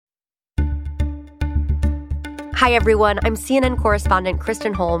Hi, everyone. I'm CNN correspondent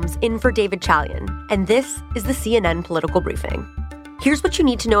Kristen Holmes in for David Chalian, and this is the CNN Political Briefing. Here's what you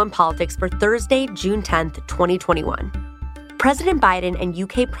need to know in politics for Thursday, June 10th, 2021. President Biden and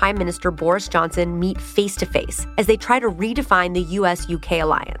UK Prime Minister Boris Johnson meet face-to-face as they try to redefine the US-UK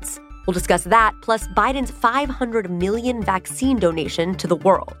alliance. We'll discuss that, plus Biden's $500 million vaccine donation to the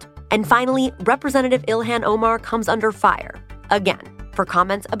world. And finally, Representative Ilhan Omar comes under fire, again, for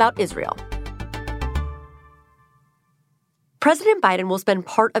comments about Israel. President Biden will spend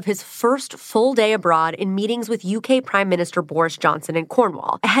part of his first full day abroad in meetings with UK Prime Minister Boris Johnson in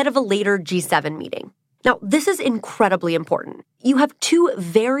Cornwall, ahead of a later G7 meeting. Now, this is incredibly important. You have two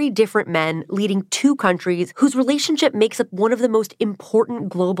very different men leading two countries whose relationship makes up one of the most important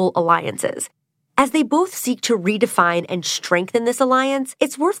global alliances. As they both seek to redefine and strengthen this alliance,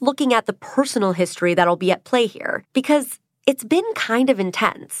 it's worth looking at the personal history that'll be at play here, because it's been kind of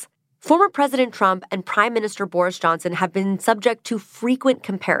intense. Former President Trump and Prime Minister Boris Johnson have been subject to frequent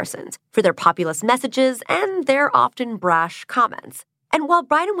comparisons for their populist messages and their often brash comments. And while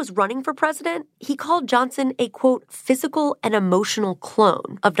Biden was running for president, he called Johnson a, quote, physical and emotional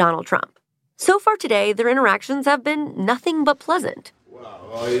clone of Donald Trump. So far today, their interactions have been nothing but pleasant.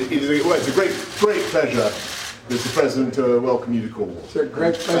 Wow. It's a great pleasure, Mr. President, to welcome you to Cornwall. It's a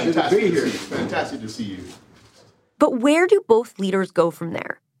great pleasure to be here. Fantastic to see you. But where do both leaders go from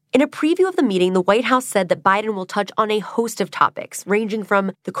there? In a preview of the meeting, the White House said that Biden will touch on a host of topics, ranging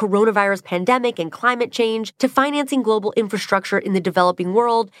from the coronavirus pandemic and climate change to financing global infrastructure in the developing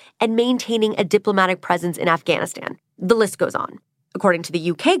world and maintaining a diplomatic presence in Afghanistan. The list goes on. According to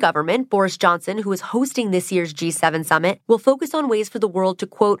the UK government, Boris Johnson, who is hosting this year's G7 summit, will focus on ways for the world to,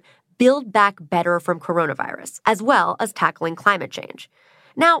 quote, build back better from coronavirus, as well as tackling climate change.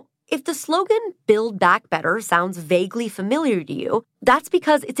 Now, if the slogan, Build Back Better, sounds vaguely familiar to you, that's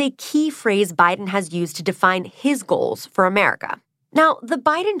because it's a key phrase Biden has used to define his goals for America. Now, the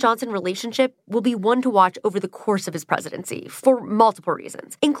Biden-Johnson relationship will be one to watch over the course of his presidency for multiple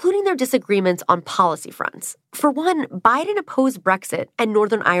reasons, including their disagreements on policy fronts. For one, Biden opposed Brexit and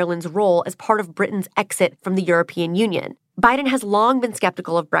Northern Ireland's role as part of Britain's exit from the European Union. Biden has long been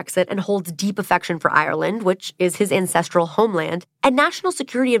skeptical of Brexit and holds deep affection for Ireland, which is his ancestral homeland. And National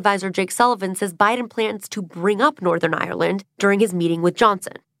Security Advisor Jake Sullivan says Biden plans to bring up Northern Ireland during his meeting with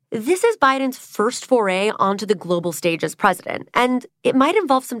Johnson. This is Biden's first foray onto the global stage as president, and it might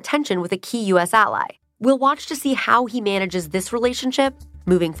involve some tension with a key U.S. ally. We'll watch to see how he manages this relationship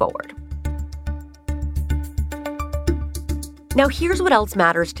moving forward. Now, here's what else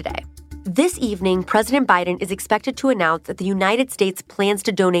matters today. This evening, President Biden is expected to announce that the United States plans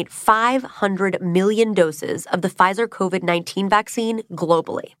to donate 500 million doses of the Pfizer COVID-19 vaccine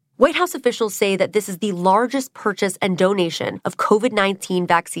globally. White House officials say that this is the largest purchase and donation of COVID-19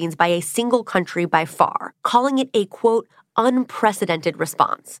 vaccines by a single country by far, calling it a, quote, unprecedented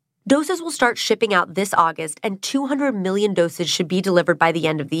response. Doses will start shipping out this August, and 200 million doses should be delivered by the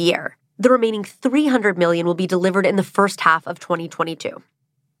end of the year. The remaining 300 million will be delivered in the first half of 2022.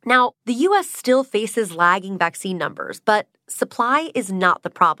 Now, the U.S. still faces lagging vaccine numbers, but supply is not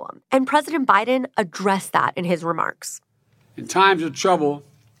the problem. And President Biden addressed that in his remarks. In times of trouble,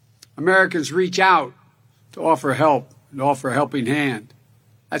 Americans reach out to offer help and offer a helping hand.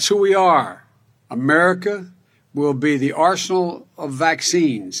 That's who we are. America will be the arsenal of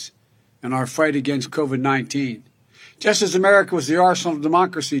vaccines in our fight against COVID-19, just as America was the arsenal of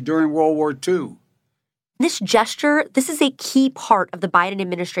democracy during World War II. This gesture, this is a key part of the Biden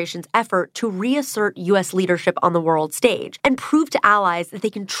administration's effort to reassert U.S. leadership on the world stage and prove to allies that they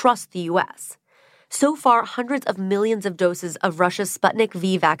can trust the U.S. So far, hundreds of millions of doses of Russia's Sputnik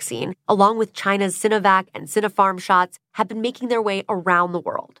V vaccine, along with China's Sinovac and Sinopharm shots, have been making their way around the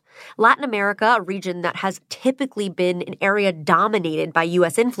world. Latin America, a region that has typically been an area dominated by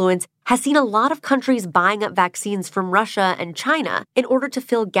U.S. influence, has seen a lot of countries buying up vaccines from Russia and China in order to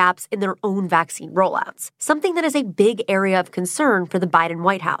fill gaps in their own vaccine rollouts, something that is a big area of concern for the Biden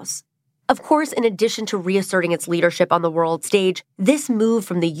White House. Of course, in addition to reasserting its leadership on the world stage, this move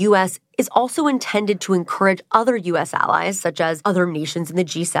from the U.S. is also intended to encourage other U.S. allies, such as other nations in the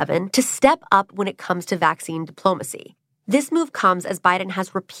G7, to step up when it comes to vaccine diplomacy. This move comes as Biden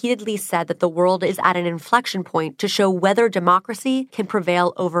has repeatedly said that the world is at an inflection point to show whether democracy can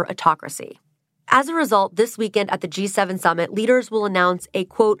prevail over autocracy. As a result, this weekend at the G7 summit, leaders will announce a,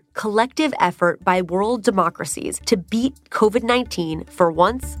 quote, collective effort by world democracies to beat COVID-19 for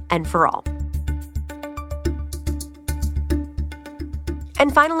once and for all.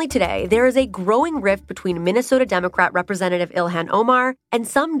 And finally today, there is a growing rift between Minnesota Democrat Representative Ilhan Omar and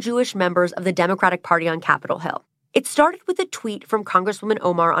some Jewish members of the Democratic Party on Capitol Hill. It started with a tweet from Congresswoman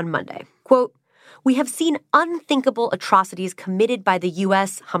Omar on Monday. Quote, we have seen unthinkable atrocities committed by the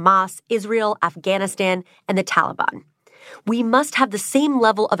U.S., Hamas, Israel, Afghanistan, and the Taliban. We must have the same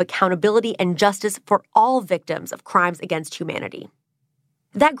level of accountability and justice for all victims of crimes against humanity.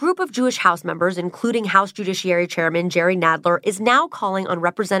 That group of Jewish House members, including House Judiciary Chairman Jerry Nadler, is now calling on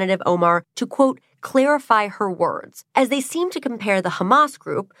Representative Omar to, quote, clarify her words, as they seem to compare the Hamas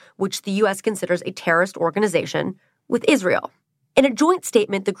group, which the U.S. considers a terrorist organization, with Israel. In a joint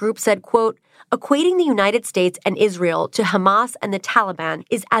statement, the group said, quote, equating the United States and Israel to Hamas and the Taliban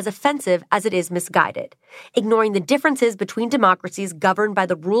is as offensive as it is misguided, ignoring the differences between democracies governed by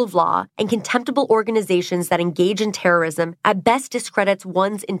the rule of law and contemptible organizations that engage in terrorism at best discredits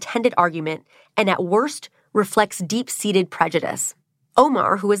one's intended argument and at worst reflects deep-seated prejudice.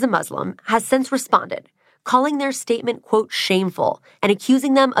 Omar, who is a Muslim, has since responded, calling their statement, quote, shameful and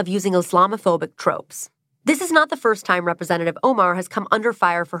accusing them of using Islamophobic tropes. This is not the first time Representative Omar has come under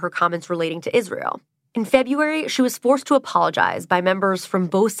fire for her comments relating to Israel. In February, she was forced to apologize by members from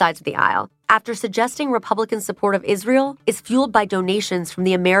both sides of the aisle after suggesting Republican support of Israel is fueled by donations from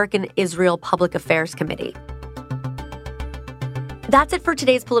the American Israel Public Affairs Committee. That's it for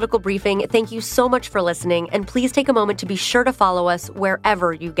today's political briefing. Thank you so much for listening, and please take a moment to be sure to follow us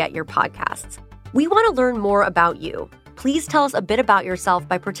wherever you get your podcasts. We want to learn more about you. Please tell us a bit about yourself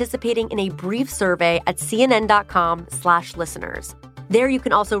by participating in a brief survey at cnn.com/listeners. There you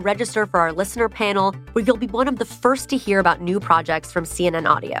can also register for our listener panel, where you'll be one of the first to hear about new projects from CNN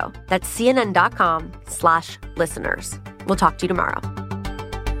Audio. That's cnn.com/listeners. We'll talk to you tomorrow.